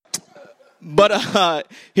But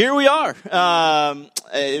here we are.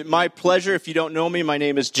 My pleasure. If you don't know me, my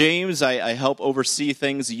name is James. I help oversee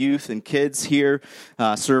things, youth and kids here,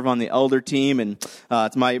 serve on the elder team. And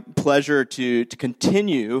it's my pleasure to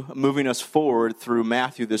continue moving us forward through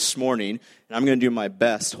Matthew this morning. And I'm going to do my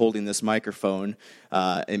best holding this microphone.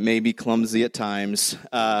 It may be clumsy at times,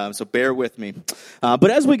 so bear with me. But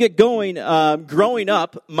as we get going, growing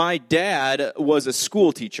up, my dad was a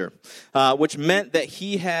school teacher, which meant that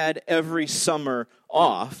he had every summer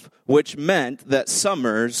off, which meant that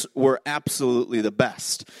summers were absolutely the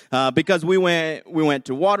best. Because we went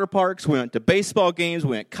to water parks, we went to baseball games,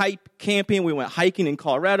 we went kite camping, we went hiking in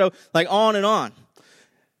Colorado, like on and on.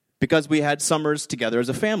 Because we had summers together as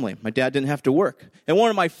a family. My dad didn't have to work. And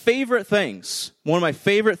one of my favorite things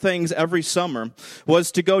every summer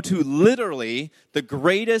was to go to literally the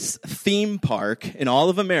greatest theme park in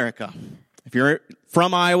all of America. If you're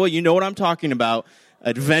from Iowa, you know what I'm talking about,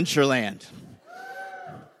 Adventureland.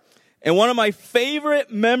 And one of my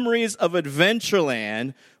favorite memories of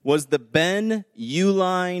Adventureland was the Ben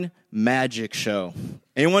Uline Magic Show.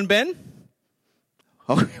 Anyone been?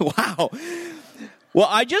 Oh, wow. Well,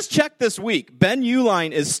 I just checked this week. Ben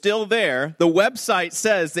Uline is still there. The website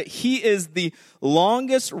says that he is the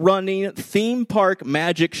longest running theme park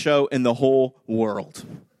magic show in the whole world.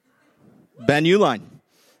 Ben Uline.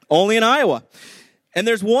 Only in Iowa. And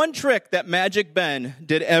there's one trick that Magic Ben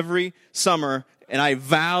did every summer, and I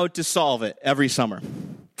vowed to solve it every summer.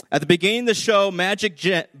 At the beginning of the show, Magic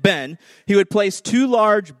Ben, he would place two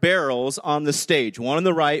large barrels on the stage, one on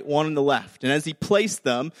the right, one on the left. And as he placed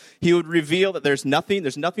them, he would reveal that there's nothing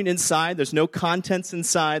inside, there's no contents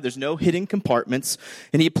inside, there's no hidden compartments,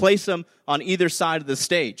 and he'd place them on either side of the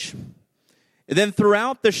stage. And then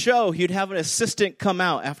throughout the show, he'd have an assistant come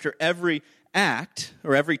out after every act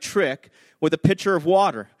or every trick with a pitcher of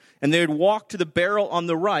water. And they would walk to the barrel on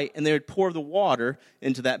the right, and they would pour the water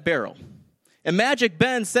into that barrel. And Magic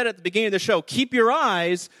Ben said at the beginning of the show, keep your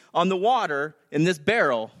eyes on the water in this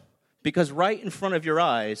barrel, because right in front of your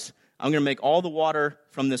eyes, I'm going to make all the water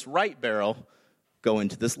from this right barrel go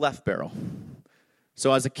into this left barrel.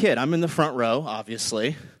 So as a kid, I'm in the front row,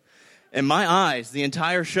 obviously, and my eyes, the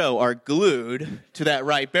entire show, are glued to that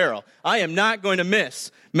right barrel. I am not going to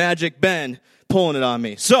miss Magic Ben pulling it on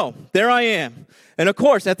me. So there I am. And of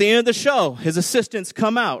course, at the end of the show, his assistants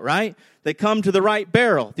come out, right? They come to the right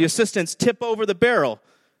barrel. The assistants tip over the barrel.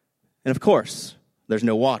 And of course, there's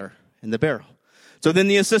no water in the barrel. So then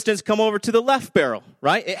the assistants come over to the left barrel,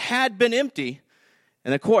 right? It had been empty.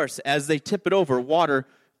 And of course, as they tip it over, water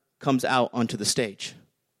comes out onto the stage.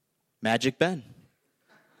 Magic Ben.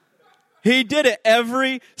 He did it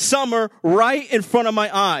every summer right in front of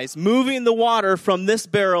my eyes, moving the water from this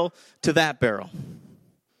barrel to that barrel.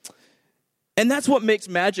 And that's what makes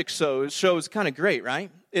magic shows kind of great,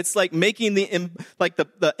 right? It's like making the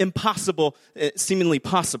impossible seemingly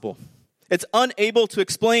possible. It's unable to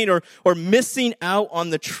explain or missing out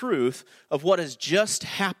on the truth of what has just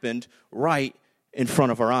happened right in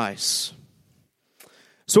front of our eyes.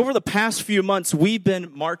 So over the past few months, we've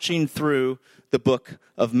been marching through the book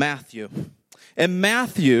of Matthew. And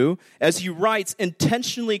Matthew, as he writes,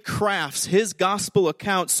 intentionally crafts his gospel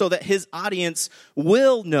account so that his audience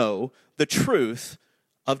will know the truth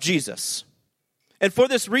of Jesus. And for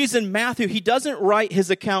this reason, Matthew, he doesn't write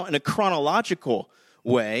his account in a chronological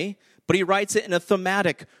way, but he writes it in a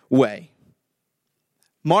thematic way.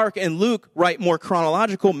 Mark and Luke write more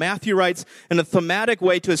chronological. Matthew writes in a thematic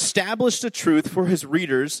way to establish the truth for his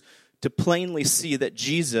readers to plainly see that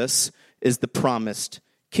Jesus is the promised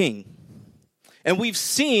king. And we've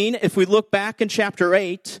seen, if we look back in chapter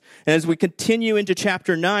 8, and as we continue into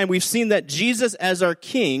chapter 9, we've seen that Jesus as our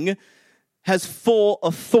king has full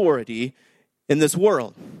authority in this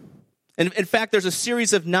world. And in fact, there's a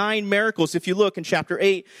series of 9 miracles, if you look in chapter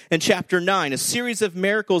 8 and chapter 9, a series of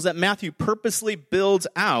miracles that Matthew purposely builds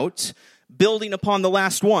out, building upon the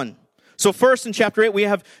last one. So first in chapter 8, we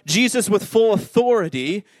have Jesus with full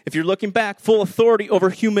authority, if you're looking back, full authority over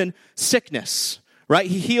human sickness, right?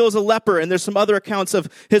 He heals a leper, and there's some other accounts of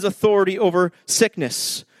his authority over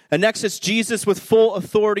sickness. And next, it's Jesus with full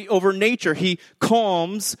authority over nature. He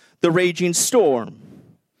calms the raging storm.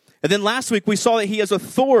 And then last week, we saw that he has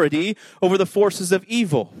authority over the forces of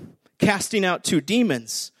evil, casting out 2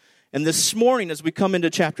 demons. And this morning, as we come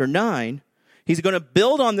into chapter 9, he's going to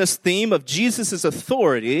build on this theme of Jesus'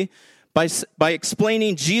 authority by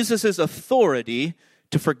explaining Jesus' authority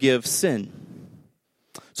to forgive sin.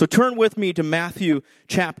 So turn with me to Matthew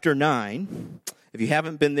chapter 9. If you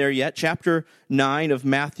haven't been there yet, chapter 9 of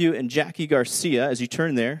Matthew, and Jackie Garcia, as you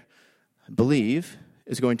turn there, I believe,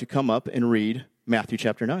 is going to come up and read Matthew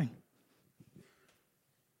chapter 9.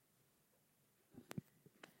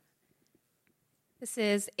 This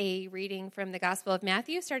is a reading from the Gospel of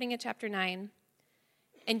Matthew, starting at chapter 9.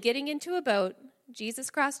 And getting into a boat,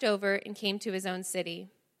 Jesus crossed over and came to his own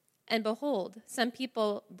city. And behold, some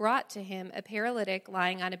people brought to him a paralytic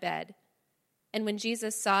lying on a bed. And when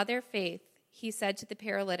Jesus saw their faith, he said to the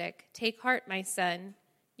paralytic, "Take heart, my son,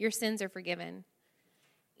 your sins are forgiven."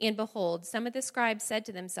 And behold, some of the scribes said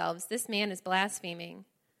to themselves, "This man is blaspheming."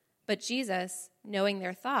 But Jesus, knowing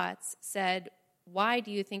their thoughts, said, "Why do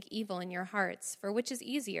you think evil in your hearts? For which is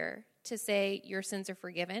easier, to say, 'Your sins are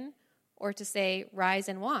forgiven,' or to say, 'Rise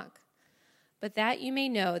and walk'? But that you may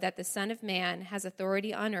know that the Son of Man has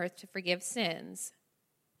authority on earth to forgive sins."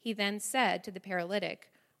 He then said to the paralytic,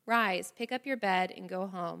 "Rise, pick up your bed, and go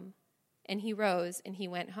home." And he rose, and he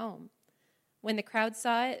went home. When the crowd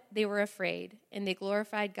saw it, they were afraid, and they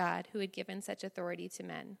glorified God who had given such authority to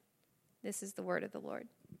men. This is the word of the Lord.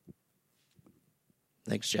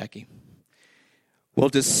 Thanks, Jackie. Well,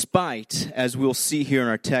 despite, as we'll see here in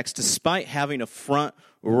our text, despite having a front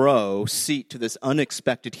row seat to this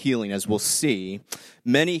unexpected healing, as we'll see,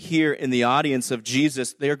 many here in the audience of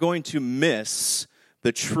Jesus, they are going to miss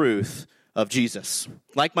the truth of Jesus.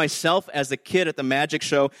 Like myself as a kid at the magic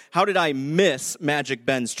show, how did I miss Magic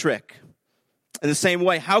Ben's trick? In the same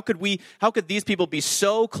way, how could these people be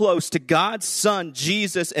so close to God's Son,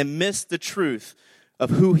 Jesus, and miss the truth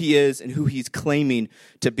of who he is and who he's claiming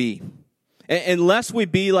to be? Unless we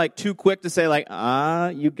be like too quick to say like,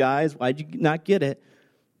 you guys, why'd you not get it?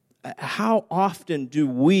 How often do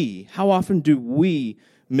we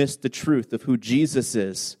miss the truth of who Jesus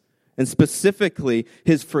is, and specifically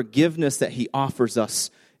his forgiveness that he offers us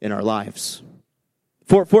in our lives?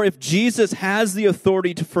 For if Jesus has the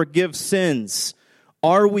authority to forgive sins,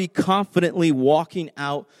 are we confidently walking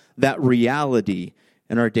out that reality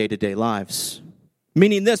in our day-to-day lives?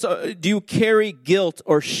 Meaning this, do you carry guilt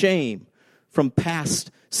or shame from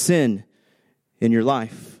past sin in your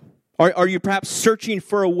life? Are you perhaps searching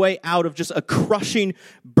for a way out of just a crushing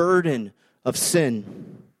burden of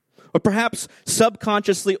sin? Or perhaps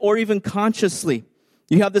subconsciously or even consciously,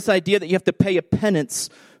 you have this idea that you have to pay a penance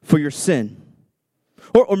for your sin.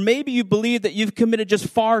 Or maybe you believe that you've committed just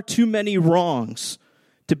far too many wrongs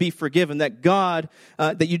to be forgiven,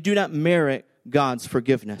 that you do not merit God's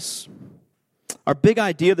forgiveness. Our big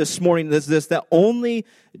idea this morning is this, that only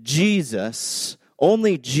Jesus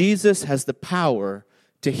has the power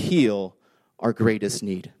to heal our greatest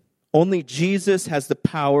need. Only Jesus has the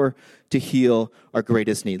power to heal our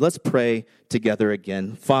greatest need. Let's pray together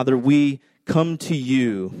again. Father, we come to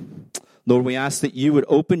you. Lord, we ask that you would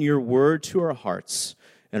open your word to our hearts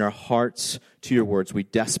and our hearts to your words. We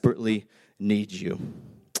desperately need you.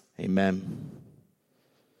 Amen.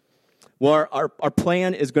 Well, our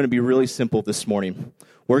plan is going to be really simple this morning.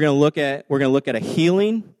 We're going to look at a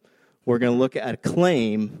healing, we're going to look at a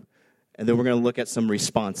claim, and then we're going to look at some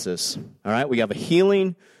responses. All right? We have a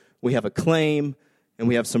healing, we have a claim, and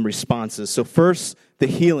we have some responses. So first, the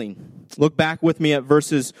healing. Look back with me at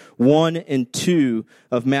verses 1 and 2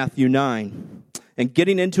 of Matthew 9. And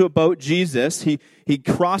getting into a boat, Jesus, he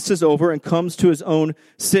crosses over and comes to his own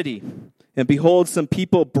city. And behold, some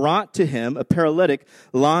people brought to him a paralytic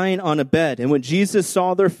lying on a bed. And when Jesus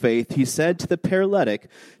saw their faith, he said to the paralytic,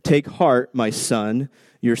 "Take heart, my son,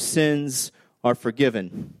 your sins are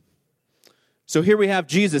forgiven." So here we have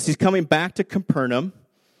Jesus. He's coming back to Capernaum,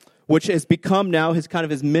 which has become now his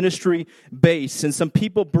ministry base. And some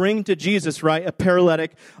people bring to Jesus, right, a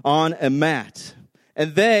paralytic on a mat.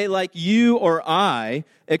 And they, like you or I,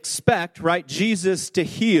 expect, right, Jesus to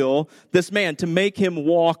heal this man, to make him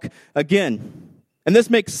walk again. And this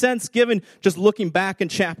makes sense given just looking back in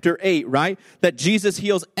chapter 8, right, that Jesus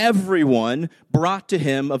heals everyone brought to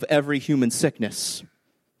him of every human sickness.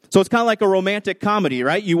 So it's kind of like a romantic comedy,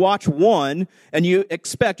 right? You watch one and you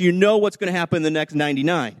know what's going to happen in the next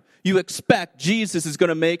 99. You expect Jesus is going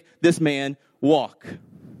to make this man walk.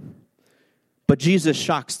 But Jesus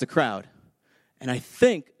shocks the crowd. And I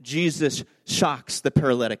think Jesus shocks the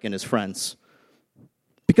paralytic and his friends.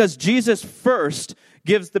 Because Jesus first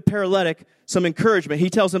gives the paralytic some encouragement. He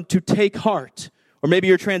tells him to take heart. Or maybe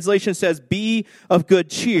your translation says, be of good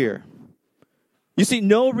cheer. You see,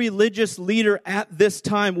 no religious leader at this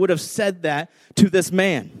time would have said that to this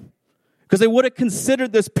man. Because they would have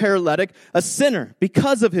considered this paralytic a sinner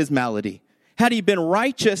because of his malady. Had he been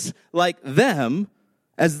righteous like them,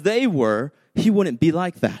 as they were, he wouldn't be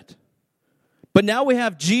like that. But now we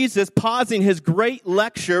have Jesus pausing his great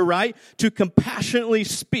lecture, right, to compassionately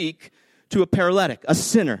speak to a paralytic, a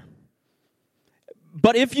sinner.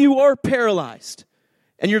 But if you are paralyzed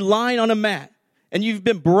and you're lying on a mat and you've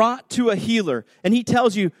been brought to a healer and he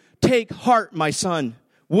tells you, "Take heart, my son,"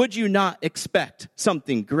 would you not expect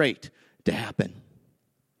something great to happen?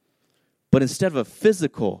 But instead of a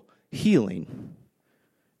physical healing,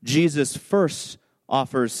 Jesus first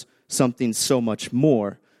offers something so much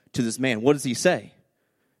more to this man. What does he say?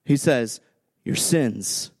 He says, your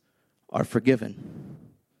sins are forgiven.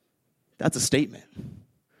 That's a statement.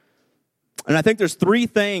 And I think there's three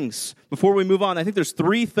things, before we move on, I think there's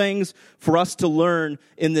three things for us to learn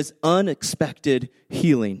in this unexpected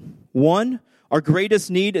healing. One, our greatest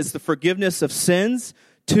need is the forgiveness of sins.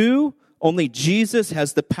 Two, only Jesus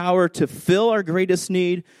has the power to fill our greatest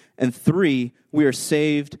need. And three, we are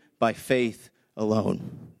saved by faith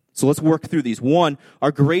alone. So let's work through these. One,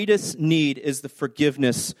 our greatest need is the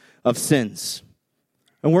forgiveness of sins.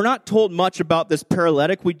 And we're not told much about this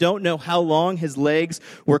paralytic. We don't know how long his legs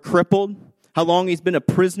were crippled, how long he's been a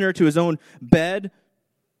prisoner to his own bed.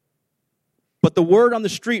 But the word on the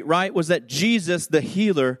street, right, was that Jesus, the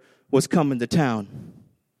healer, was coming to town.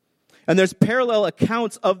 And there's parallel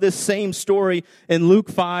accounts of this same story in Luke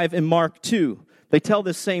 5 and Mark 2. They tell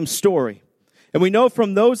this same story. And we know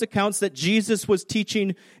from those accounts that Jesus was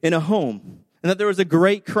teaching in a home and that there was a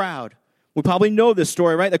great crowd. We probably know this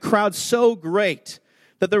story, right? The crowd's so great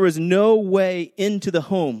that there was no way into the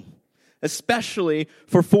home, especially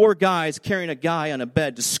for four guys carrying a guy on a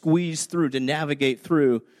bed to squeeze through, to navigate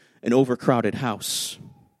through an overcrowded house.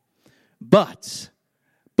 But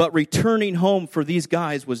returning home for these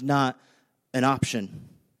guys was not an option.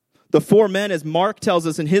 The four men, as Mark tells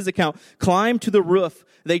us in his account, climb to the roof.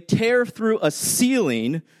 They tear through a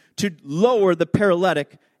ceiling to lower the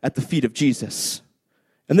paralytic at the feet of Jesus.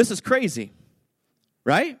 And this is crazy,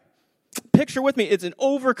 right? Picture with me, it's an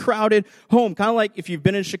overcrowded home, kind of like if you've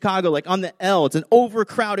been in Chicago, like on the L. It's an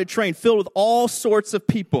overcrowded train filled with all sorts of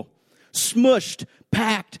people, smushed,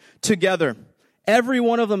 packed together. Every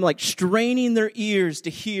one of them like straining their ears to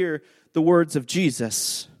hear the words of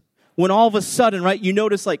Jesus. When all of a sudden, right, you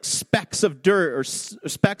notice like specks of dirt or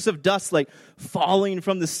specks of dust like falling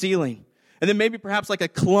from the ceiling. And then maybe perhaps like a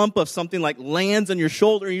clump of something like lands on your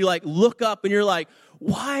shoulder and you like look up and you're like,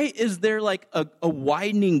 why is there like a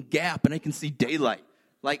widening gap and I can see daylight?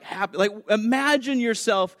 Like imagine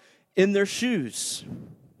yourself in their shoes.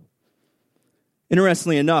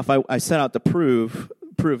 Interestingly enough, I set out to prove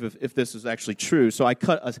if this is actually true. So I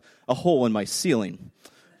cut a hole in my ceiling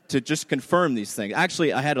to just confirm these things.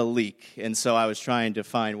 Actually, I had a leak, and so I was trying to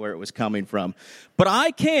find where it was coming from. But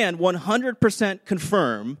I can 100%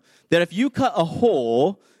 confirm that if you cut a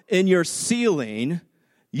hole in your ceiling,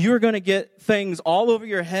 you're going to get things all over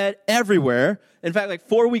your head, everywhere. In fact, like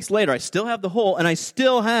 4 weeks later, I still have the hole, and I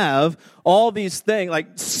still have all these things,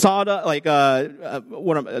 like sawdust, like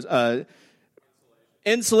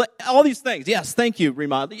insulate, all these things. Yes, thank you,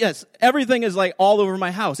 remodel. Yes, everything is like all over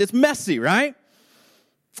my house. It's messy, right?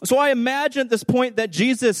 So I imagine at this point that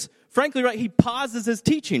Jesus, frankly, right, he pauses his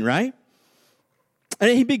teaching, right? And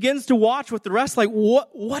he begins to watch with the rest, like,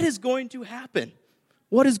 what is going to happen?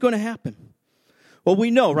 What is going to happen? Well,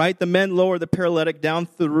 we know, right? The men lower the paralytic down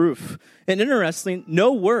the roof. And interestingly,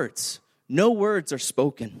 no words are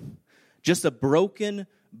spoken. Just a broken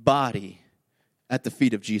body at the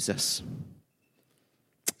feet of Jesus.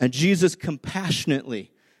 And Jesus compassionately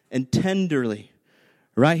and tenderly,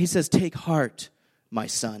 right? He says, take heart, my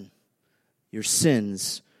son, your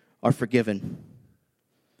sins are forgiven.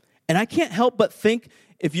 And I can't help but think,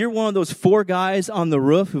 if you're one of those four guys on the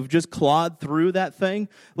roof who've just clawed through that thing,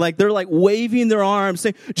 like they're like waving their arms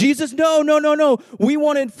saying, Jesus, no. We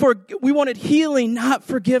wanted healing, not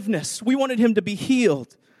forgiveness. We wanted him to be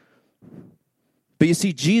healed. But you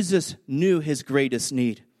see, Jesus knew his greatest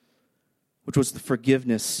need, which was the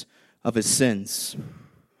forgiveness of his sins.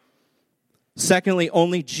 Secondly,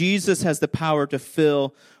 only Jesus has the power to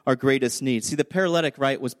fill our greatest needs. See, the paralytic,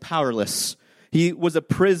 right, was powerless. He was a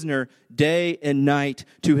prisoner day and night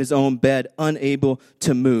to his own bed, unable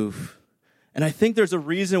to move. And I think there's a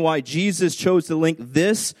reason why Jesus chose to link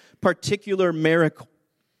this particular miracle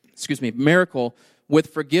with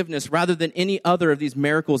forgiveness rather than any other of these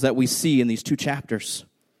miracles that we see in these two chapters.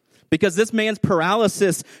 Because this man's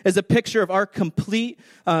paralysis is a picture of our complete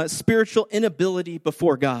spiritual inability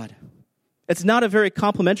before God. It's not a very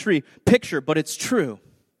complimentary picture, but it's true.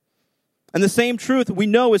 And the same truth we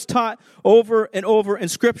know is taught over and over in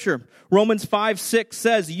Scripture. Romans 5:6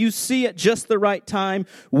 says, you see at just the right time,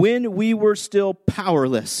 when we were still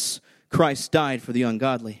powerless, Christ died for the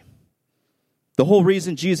ungodly. The whole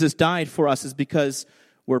reason Jesus died for us is because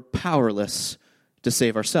we're powerless to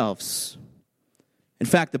save ourselves. In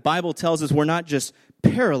fact, the Bible tells us we're not just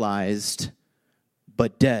paralyzed,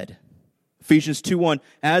 but dead. Ephesians 2:1,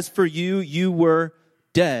 as for you, you were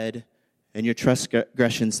dead in your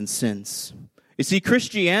transgressions and sins. You see,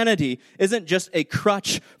 Christianity isn't just a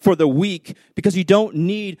crutch for the weak, because you don't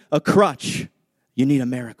need a crutch. You need a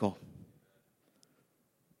miracle.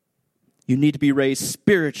 You need to be raised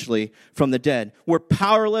spiritually from the dead. We're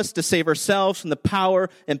powerless to save ourselves from the power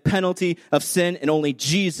and penalty of sin, and only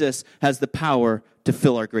Jesus has the power to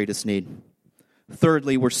fill our greatest need.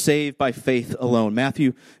 Thirdly, we're saved by faith alone.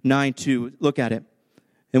 Matthew 9:2, look at it.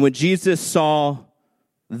 And when Jesus saw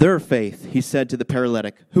their faith, he said to the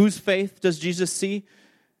paralytic, whose faith does Jesus see?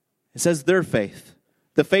 It says their faith.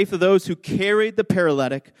 The faith of those who carried the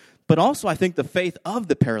paralytic, but also I think the faith of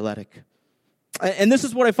the paralytic. And this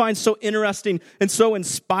is what I find so interesting and so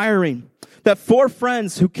inspiring. That 4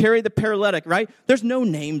 friends who carry the paralytic, right? There's no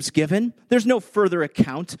names given. There's no further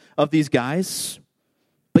account of these guys.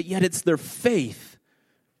 But yet it's their faith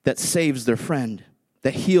that saves their friend,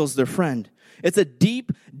 that heals their friend. It's a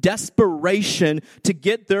deep desperation to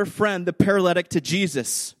get their friend, the paralytic, to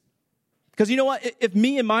Jesus. Because you know what? If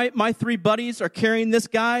me and my 3 buddies are carrying this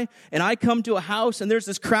guy, and I come to a house and there's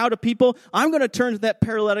this crowd of people, I'm going to turn to that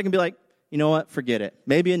paralytic and be like, you know what? Forget it.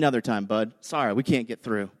 Maybe another time, bud. Sorry, we can't get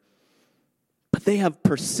through. But they have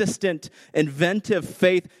persistent, inventive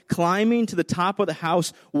faith, climbing to the top of the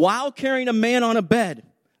house while carrying a man on a bed,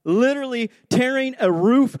 literally tearing a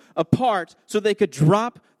roof apart so they could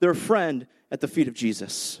drop their friend at the feet of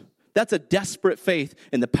Jesus. That's a desperate faith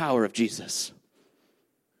in the power of Jesus.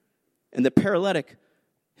 And the paralytic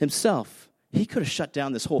himself, he could have shut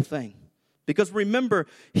down this whole thing. Because remember,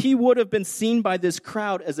 he would have been seen by this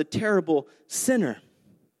crowd as a terrible sinner,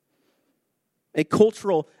 a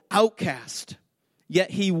cultural outcast.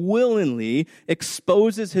 Yet he willingly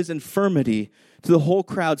exposes his infirmity to the whole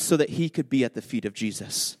crowd so that he could be at the feet of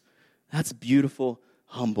Jesus. That's beautiful,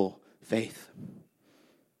 humble faith.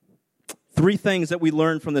 3 things that we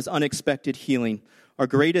learn from this unexpected healing. Our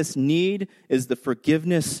greatest need is the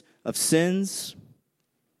forgiveness of sins.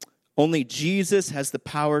 Only Jesus has the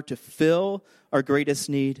power to fill our greatest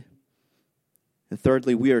need. And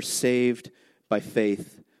thirdly, we are saved by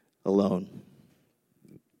faith alone.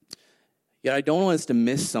 Yet I don't want us to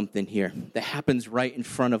miss something here that happens right in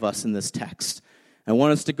front of us in this text. I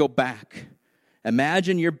want us to go back.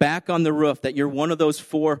 Imagine you're back on the roof, that you're one of those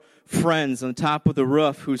 4 friends on the top of the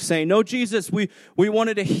roof who's saying, no, Jesus, we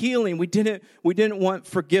wanted a healing. We didn't want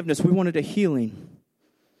forgiveness. We wanted a healing.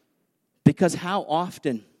 Because how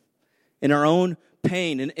often in our own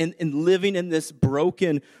pain and living in this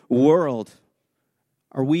broken world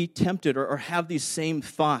are we tempted or have these same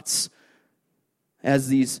thoughts as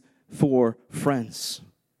these 4 friends?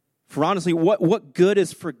 For honestly, what good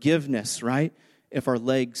is forgiveness, right, if our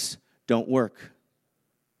legs don't work?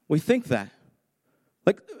 We think that.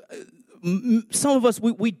 Like, some of us,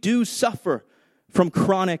 we do suffer from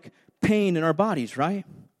chronic pain in our bodies, right?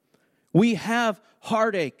 We have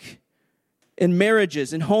heartache in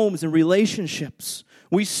marriages, in homes, in relationships.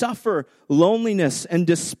 We suffer loneliness and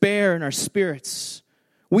despair in our spirits.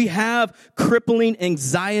 We have crippling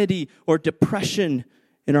anxiety or depression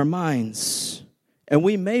in our minds. And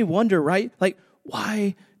we may wonder, right? Like,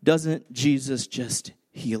 why doesn't Jesus just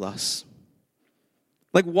heal us?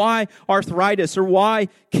 Like, why arthritis, or why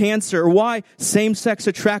cancer, or why same-sex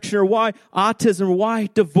attraction, or why autism, or why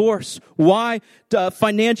divorce, why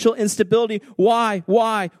financial instability,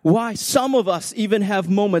 why? Some of us even have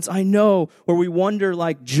moments, I know, where we wonder,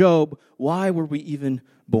 like Job, why were we even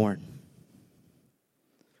born?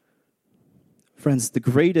 Friends, the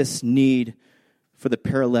greatest need for the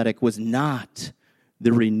paralytic was not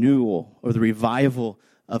the renewal or the revival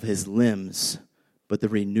of his limbs, but the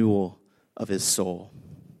renewal of his soul.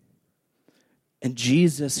 And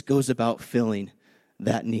Jesus goes about filling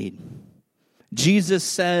that need. Jesus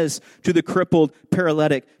says to the crippled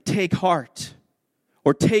paralytic, take heart,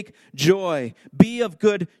 or take joy, be of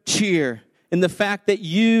good cheer in the fact that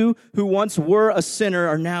you who once were a sinner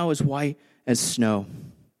are now as white as snow.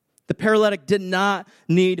 The paralytic did not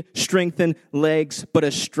need strengthened legs, but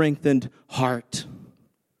a strengthened heart.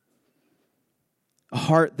 A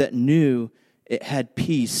heart that knew it had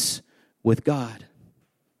peace with God.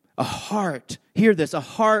 A heart, hear this, a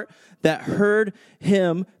heart that heard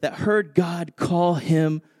God call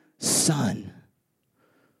him son.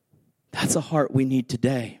 That's a heart we need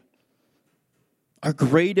today. Our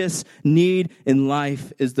greatest need in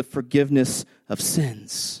life is the forgiveness of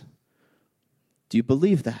sins. Do you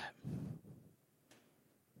believe that?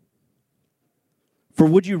 For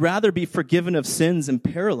would you rather be forgiven of sins and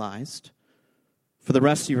paralyzed for the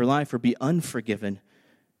rest of your life, or be unforgiven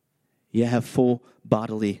yet have full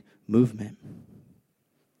bodily movement?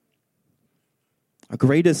 Our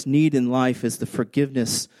greatest need in life is the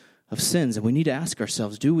forgiveness of sins, and we need to ask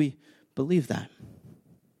ourselves, do we believe that?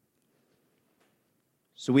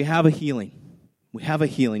 So we have a healing. We have a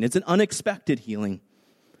healing. It's an unexpected healing.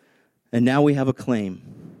 And now we have a claim.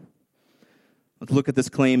 Let's look at this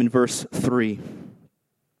claim in verse 3.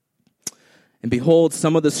 And behold,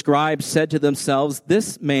 some of the scribes said to themselves,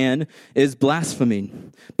 "This man is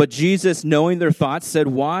blaspheming." But Jesus, knowing their thoughts, said,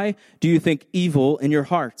 "Why do you think evil in your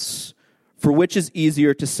hearts? For which is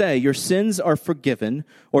easier to say, 'Your sins are forgiven,'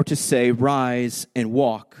 or to say, 'Rise and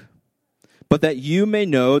walk'? But that you may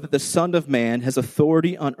know that the Son of Man has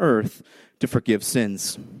authority on earth to forgive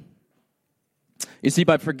sins." You see,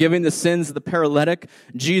 by forgiving the sins of the paralytic,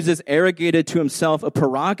 Jesus arrogated to himself a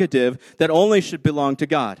prerogative that only should belong to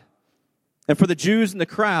God. And for the Jews in the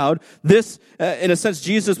crowd, this, in a sense,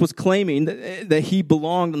 Jesus was claiming that he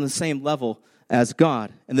belonged on the same level as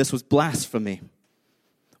God. And this was blasphemy.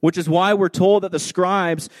 Which is why we're told that the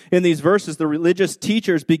scribes in these verses, the religious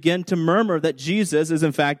teachers, begin to murmur that Jesus is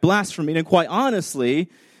in fact blaspheming. And quite honestly,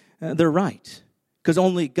 they're right. Because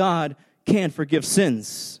only God can forgive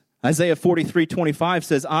sins. Isaiah 43:25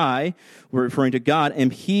 says, "I," we're referring to God, "am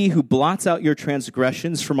he who blots out your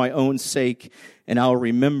transgressions for my own sake, and I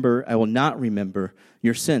will not remember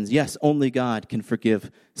your sins." Yes, only God can forgive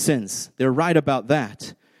sins. They're right about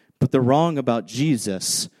that, but they're wrong about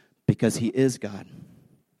Jesus because he is God.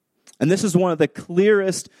 And this is one of the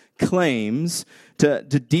clearest claims to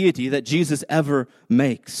deity that Jesus ever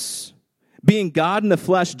makes. Being God in the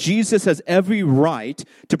flesh, Jesus has every right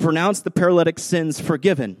to pronounce the paralytic's sins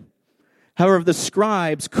forgiven. However, the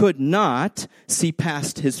scribes could not see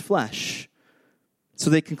past his flesh. So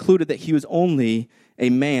they concluded that he was only a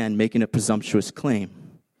man making a presumptuous claim.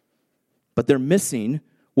 But they're missing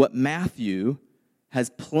what Matthew has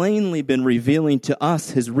plainly been revealing to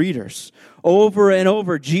us, his readers. Over and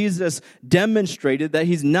over, Jesus demonstrated that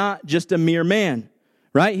he's not just a mere man,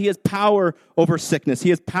 right? He has power over sickness. He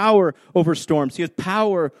has power over storms. He has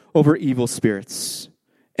power over evil spirits.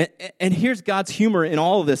 And here's God's humor in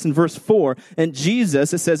all of this in verse 4. And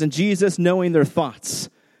Jesus, it says, "And Jesus knowing their thoughts."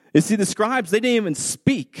 You see, the scribes, they didn't even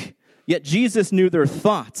speak, yet Jesus knew their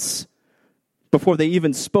thoughts before they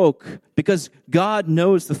even spoke, because God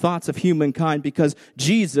knows the thoughts of humankind, because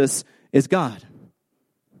Jesus is God.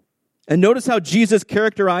 And notice how Jesus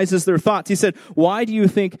characterizes their thoughts. He said, "Why do you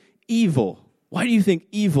think evil? Why do you think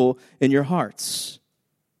evil in your hearts?"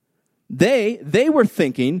 They were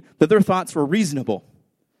thinking that their thoughts were reasonable.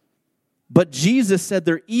 But Jesus said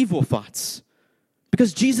they're evil thoughts,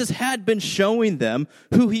 because Jesus had been showing them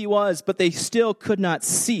who he was, but they still could not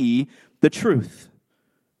see the truth.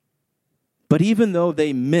 But even though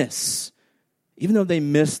they miss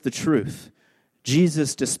the truth,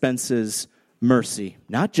 Jesus dispenses mercy,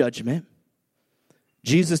 not judgment.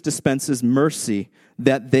 Jesus dispenses mercy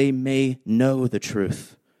that they may know the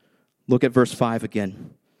truth. Look at verse 5 again.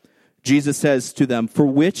 Jesus says to them, "For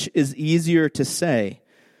which is easier to say,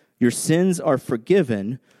 'Your sins are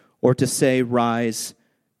forgiven,' or to say, 'Rise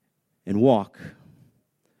and walk'?"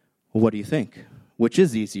 Well, what do you think? Which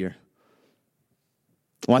is easier?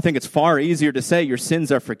 Well, I think it's far easier to say your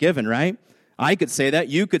sins are forgiven, right? I could say that.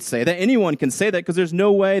 You could say that. Anyone can say that, because there's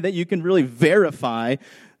no way that you can really verify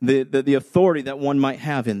the authority that one might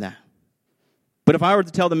have in that. But if I were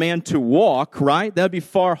to tell the man to walk, right, that would be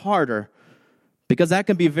far harder, because that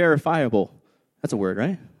can be verifiable. That's a word,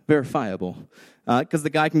 right? Verifiable. Because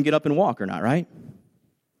the guy can get up and walk or not, right?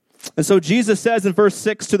 And so Jesus says in verse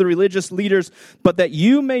 6 to the religious leaders, "But that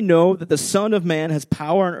you may know that the Son of Man has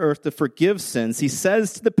power on earth to forgive sins," he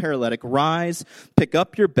says to the paralytic, "Rise, pick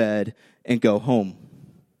up your bed, and go home."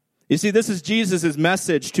 You see, this is Jesus'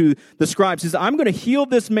 message to the scribes. He says, "I'm going to heal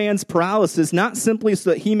this man's paralysis, not simply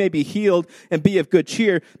so that he may be healed and be of good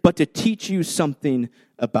cheer, but to teach you something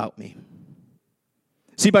about me."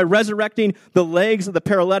 See, by resurrecting the legs of the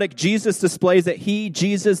paralytic, Jesus displays that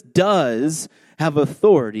Jesus does have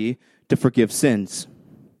authority to forgive sins.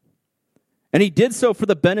 And he did so for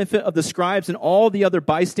the benefit of the scribes and all the other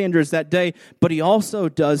bystanders that day, but he also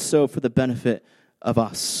does so for the benefit of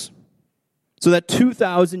us. So that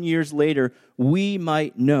 2,000 years later, we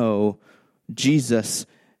might know Jesus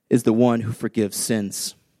is the one who forgives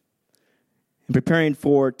sins. In preparing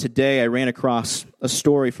for today, I ran across a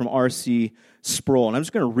story from R.C. Sproul, and I'm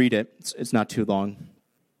just going to read it. It's not too long.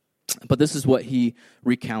 But this is what he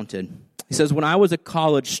recounted. He says, "When I was a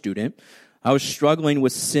college student, I was struggling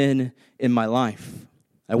with sin in my life.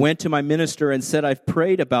 I went to my minister and said, 'I've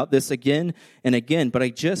prayed about this again and again, but I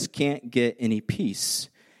just can't get any peace.'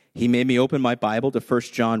 He made me open my Bible to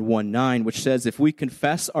 1 John 1:9, which says, 'If we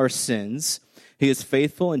confess our sins, he is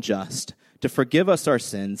faithful and just to forgive us our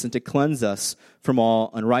sins and to cleanse us from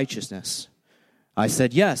all unrighteousness.' I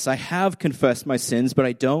said, 'Yes, I have confessed my sins, but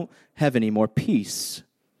I don't have any more peace.'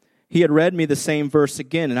 he had read me the same verse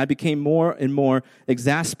again, and I became more and more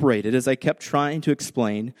exasperated as I kept trying to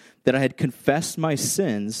explain that I had confessed my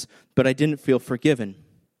sins, but I didn't feel forgiven.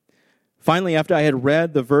 Finally, after I had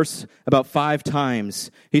read the verse about 5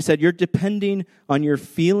 times, he said, "You're depending on your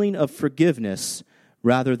feeling of forgiveness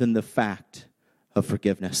rather than the fact of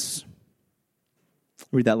forgiveness."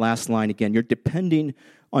 Read that last line again. You're depending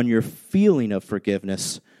on your feeling of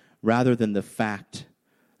forgiveness rather than the fact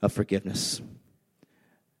of forgiveness.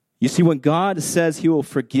 You see, when God says he will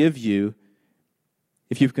forgive you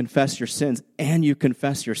if you confess your sins and you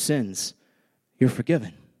confess your sins, you're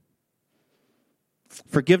forgiven.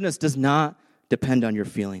 Forgiveness does not depend on your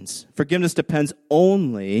feelings. Forgiveness depends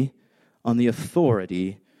only on the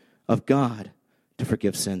authority of God to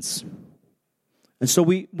forgive sins. And so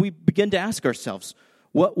we begin to ask ourselves,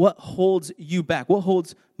 what holds you back? What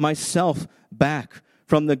holds myself back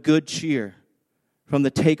from the good cheer, from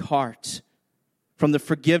the take heart, from the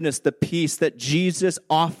forgiveness, the peace that Jesus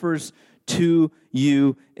offers to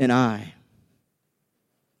you and I?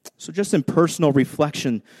 So just in personal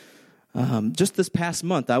reflection, just this past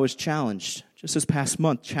month, I was challenged.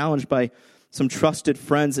 Challenged by some trusted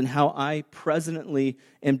friends and how I presently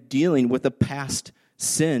am dealing with a past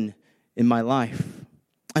sin in my life.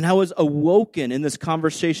 And I was awoken in this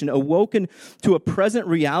conversation, awoken to a present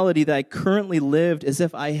reality that I currently lived as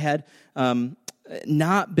if I had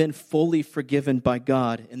not been fully forgiven by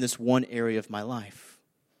God in this one area of my life.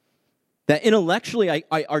 That intellectually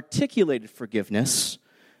I articulated forgiveness,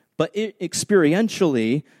 but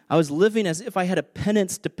experientially, I was living as if I had a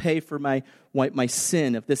penance to pay for my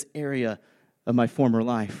sin of this area of my former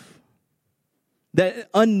life. That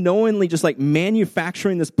unknowingly just like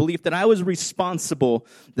manufacturing this belief that I was responsible,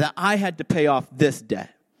 that I had to pay off this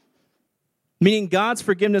debt. Meaning God's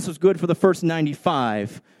forgiveness was good for the first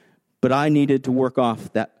 95, but I needed to work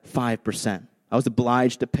off that 5%. I was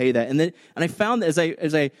obliged to pay that. And I found that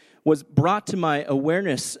as I was brought to my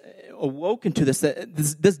awareness, awoken to this, that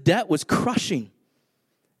this debt was crushing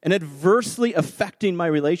and adversely affecting my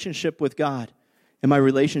relationship with God and my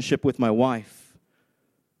relationship with my wife.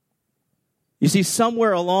 You see,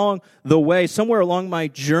 somewhere along the way, somewhere along my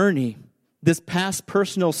journey, this past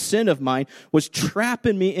personal sin of mine was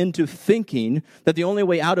trapping me into thinking that the only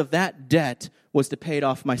way out of that debt was to pay it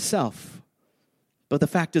off myself. But the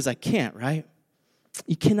fact is I can't, right?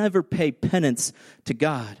 You can never pay penance to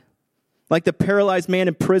God. Like the paralyzed man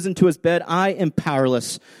in prison to his bed, I am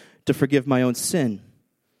powerless to forgive my own sin.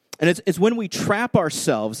 And it's when we trap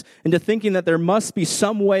ourselves into thinking that there must be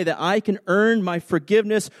some way that I can earn my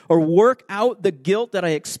forgiveness or work out the guilt that I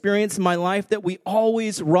experience in my life that we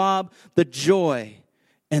always rob the joy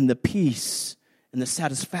and the peace and the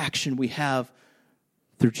satisfaction we have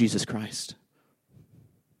through Jesus Christ.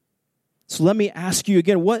 So let me ask you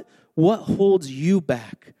again, what holds you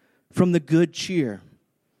back from the good cheer,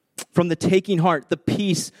 from the taking heart, the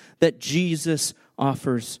peace that Jesus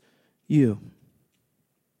offers you?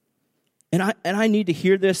 And I need to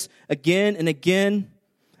hear this again and again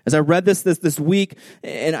as I read this week,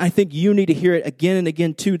 and I think you need to hear it again and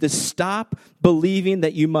again too, to stop believing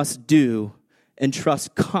that you must do and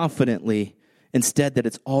trust confidently instead that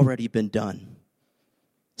it's already been done.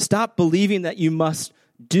 Stop believing that you must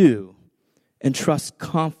do and trust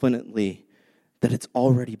confidently that it's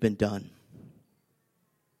already been done.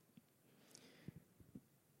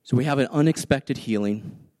 So we have an unexpected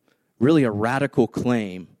healing, really a radical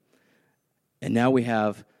claim. And now we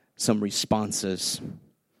have some responses.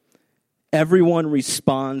 Everyone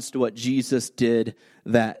responds to what Jesus did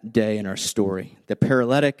that day in our story. The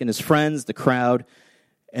paralytic and his friends, the crowd,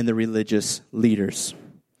 and the religious leaders.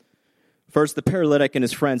 First, the paralytic and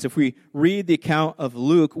his friends. If we read the account of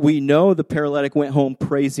Luke, we know the paralytic went home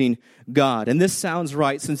praising God. And this sounds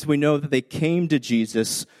right since we know that they came to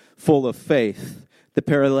Jesus full of faith. The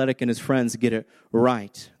paralytic and his friends get it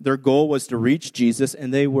right. Their goal was to reach Jesus,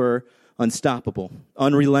 and they were unstoppable,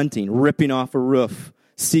 unrelenting, ripping off a roof,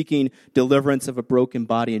 seeking deliverance of a broken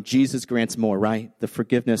body, and Jesus grants more, right? The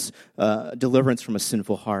forgiveness, deliverance from a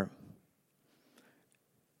sinful heart.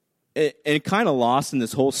 And kind of lost in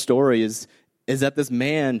this whole story is that this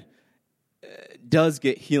man does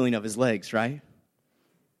get healing of his legs, right?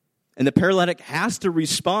 And the paralytic has to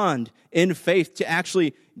respond in faith to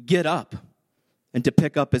actually get up and to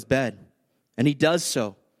pick up his bed. And he does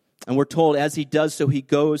so. And we're told as he does so, he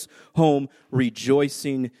goes home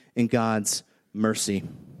rejoicing in God's mercy.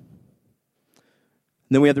 And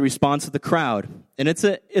then we have the response of the crowd. And it's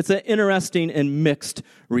an interesting and mixed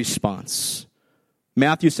response.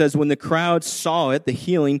 Matthew says, when the crowd saw it, the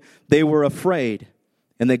healing, they were afraid.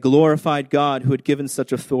 And they glorified God who had given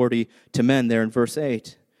such authority to men there in verse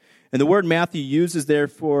 8. And the word Matthew uses there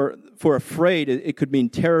for afraid, it could mean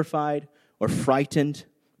terrified or frightened.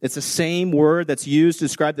 It's the same word that's used to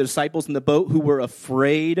describe the disciples in the boat who were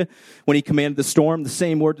afraid when he commanded the storm. The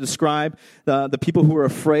same word to describe the people who were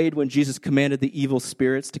afraid when Jesus commanded the evil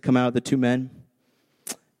spirits to come out of the two men.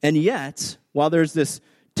 And yet, while there's this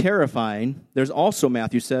terrifying, there's also,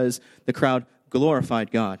 Matthew says, the crowd glorified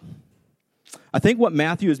God. I think what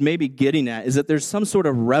Matthew is maybe getting at is that there's some sort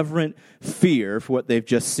of reverent fear for what they've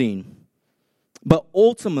just seen. But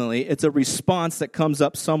ultimately, it's a response that comes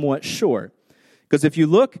up somewhat short. Because if you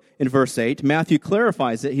look in verse 8, Matthew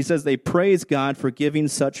clarifies it. He says they praise God for giving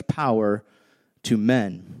such power to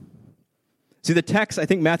men. See, the text, I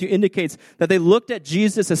think Matthew indicates that they looked at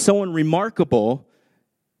Jesus as someone remarkable,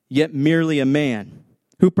 yet merely a man,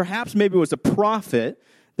 who perhaps maybe was a prophet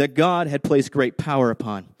that God had placed great power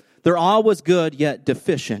upon. Their awe was good, yet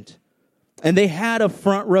deficient. And they had a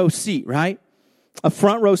front row seat, right? A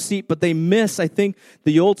front row seat, but they miss, I think,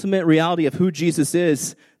 the ultimate reality of who Jesus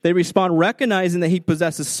is. They respond recognizing that he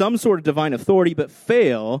possesses some sort of divine authority, but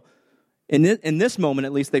fail, in this moment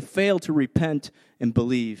at least, they fail to repent and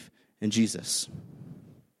believe in Jesus.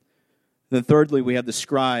 Then thirdly, we have the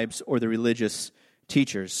scribes or the religious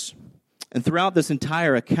teachers. And throughout this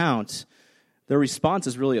entire account, their response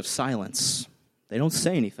is really of silence. They don't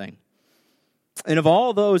say anything. And of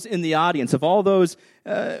all those in the audience, of all those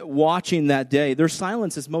watching that day, their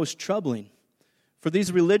silence is most troubling. For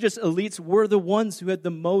these religious elites were the ones who had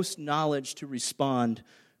the most knowledge to respond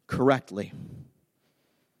correctly.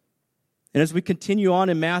 And as we continue on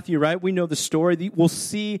in Matthew, right, we know the story. We'll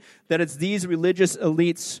see that it's these religious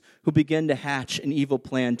elites who begin to hatch an evil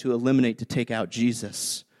plan to eliminate, to take out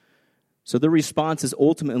Jesus. So their response is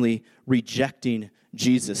ultimately rejecting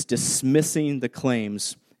Jesus, dismissing the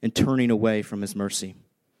claims, and turning away from his mercy.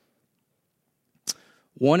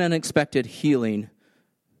 One unexpected healing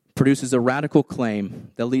produces a radical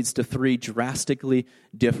claim that leads to three drastically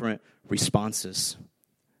different responses.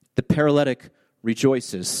 The paralytic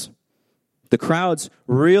rejoices. The crowds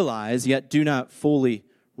realize, yet do not fully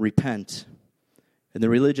repent. And the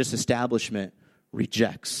religious establishment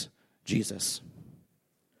rejects Jesus.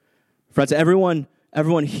 Friends, everyone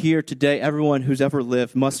here today, everyone who's ever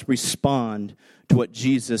lived, must respond to what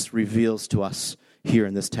Jesus reveals to us here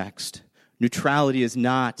in this text. Neutrality is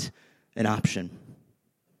not an option.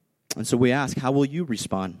 And so we ask, how will you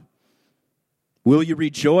respond? Will you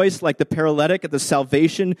rejoice like the paralytic at the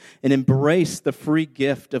salvation and embrace the free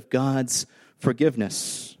gift of God's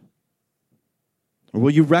forgiveness? Or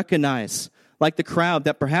will you recognize, like the crowd,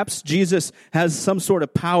 that perhaps Jesus has some sort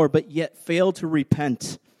of power, but yet fail to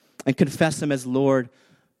repent and confess him as Lord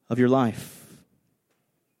of your life?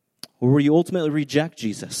 Or will you ultimately reject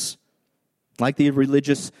Jesus, like the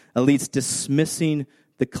religious elites, dismissing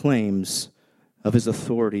the claims of his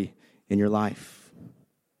authority in your life?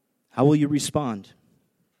 How will you respond?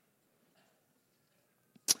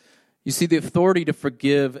 You see, the authority to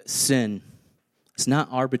forgive sin is not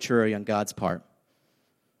arbitrary on God's part.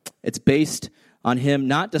 It's based on him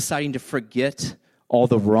not deciding to forget all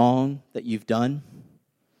the wrong that you've done.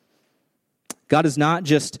 God is not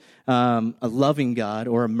just a loving God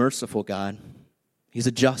or a merciful God. He's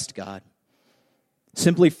a just God.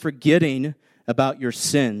 Simply forgetting about your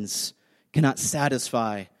sins cannot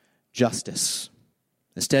satisfy justice.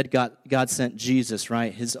 Instead, God sent Jesus,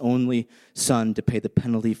 right, his only son, to pay the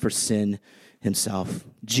penalty for sin himself.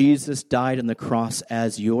 Jesus died on the cross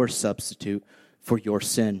as your substitute for your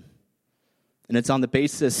sin. And it's on the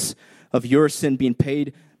basis of your sin being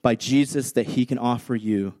paid by Jesus that he can offer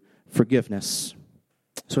you forgiveness.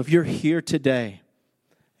 So if you're here today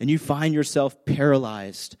and you find yourself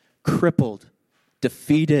paralyzed, crippled,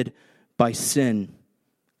 defeated by sin,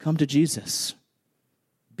 come to Jesus.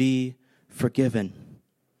 Be forgiven.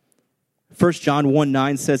 1 John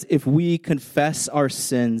 1:9 says, if we confess our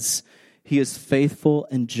sins, he is faithful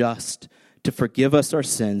and just to forgive us our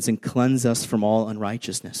sins and cleanse us from all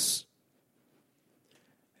unrighteousness.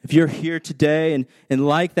 If you're here today and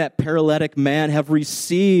like that paralytic man have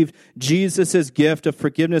received Jesus' gift of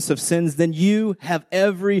forgiveness of sins, then you have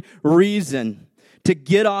every reason to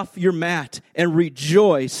get off your mat and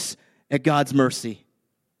rejoice at God's mercy.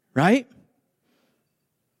 Right?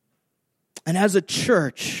 And as a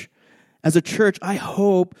church, I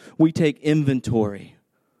hope we take inventory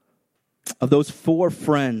of those four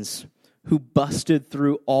friends who busted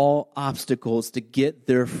through all obstacles to get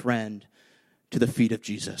their friend to the feet of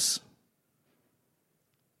Jesus.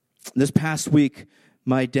 This past week,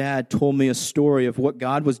 my dad told me a story of what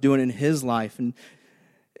God was doing in his life. And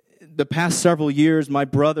the past several years, my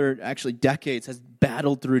brother, actually decades, has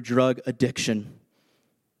battled through drug addiction.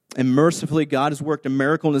 And mercifully, God has worked a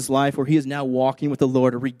miracle in his life where he is now walking with the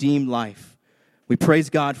Lord, a redeemed life. We praise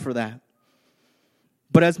God for that.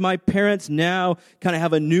 But as my parents now kind of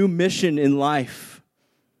have a new mission in life,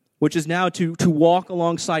 which is now to walk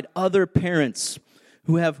alongside other parents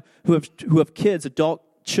who have kids, adult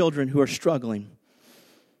children who are struggling.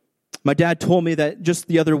 My dad told me that just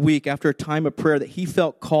the other week, after a time of prayer, that he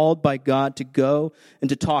felt called by God to go and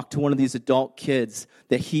to talk to one of these adult kids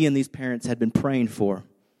that he and these parents had been praying for.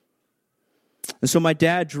 And so my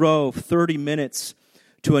dad drove 30 minutes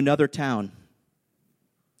to another town,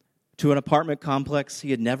 to an apartment complex he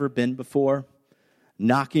had never been before,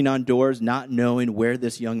 knocking on doors, not knowing where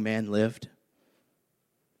this young man lived.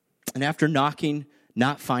 And after knocking,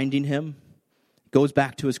 not finding him, goes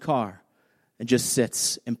back to his car and just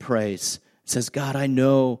sits and prays. Says, God, I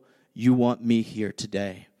know you want me here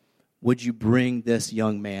today. Would you bring this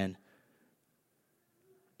young man?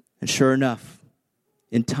 And sure enough,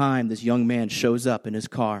 in time, this young man shows up in his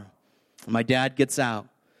car. And my dad gets out,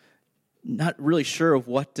 not really sure of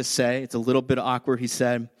what to say. It's a little bit awkward, he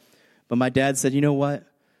said. But my dad said, you know what?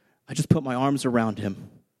 I just put my arms around him.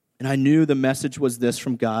 And I knew the message was this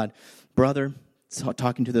from God. Brother,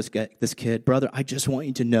 talking to this kid, brother, I just want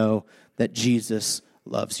you to know that Jesus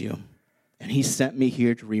loves you. And he sent me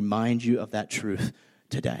here to remind you of that truth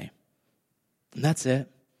today. And that's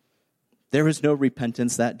it. There was no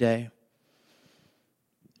repentance that day.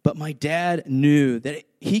 But my dad knew that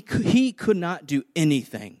he could not do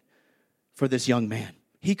anything for this young man.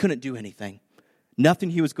 He couldn't do anything. Nothing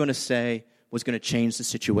he was going to say was going to change the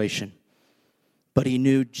situation. But he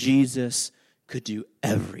knew Jesus could do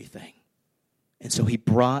everything. And so he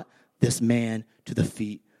brought this man to the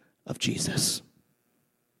feet of Jesus.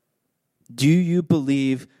 Do you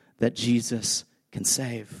believe that Jesus can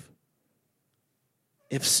save?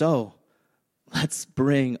 If so, let's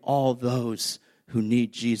bring all those who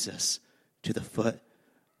need Jesus to the foot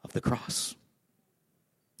of the cross.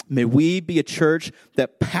 May we be a church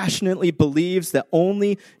that passionately believes that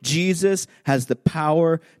only Jesus has the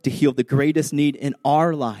power to heal the greatest need in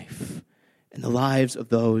our life and the lives of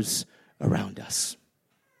those around us.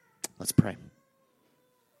 Let's pray.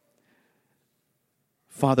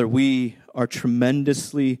 Father, we are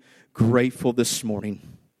tremendously grateful this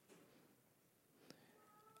morning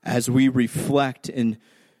as we reflect and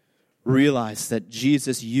realize that,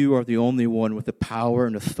 Jesus, you are the only one with the power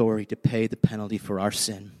and authority to pay the penalty for our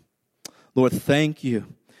sin. Lord, thank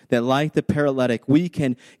you that like the paralytic, we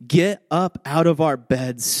can get up out of our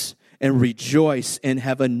beds and rejoice and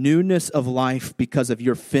have a newness of life because of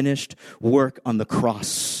your finished work on the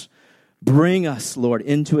cross. Bring us, Lord,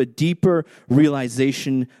 into a deeper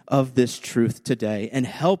realization of this truth today and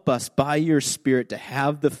help us by your Spirit to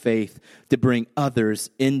have the faith to bring others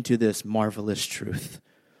into this marvelous truth.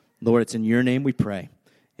 Lord, it's in your name we pray.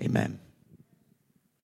 Amen.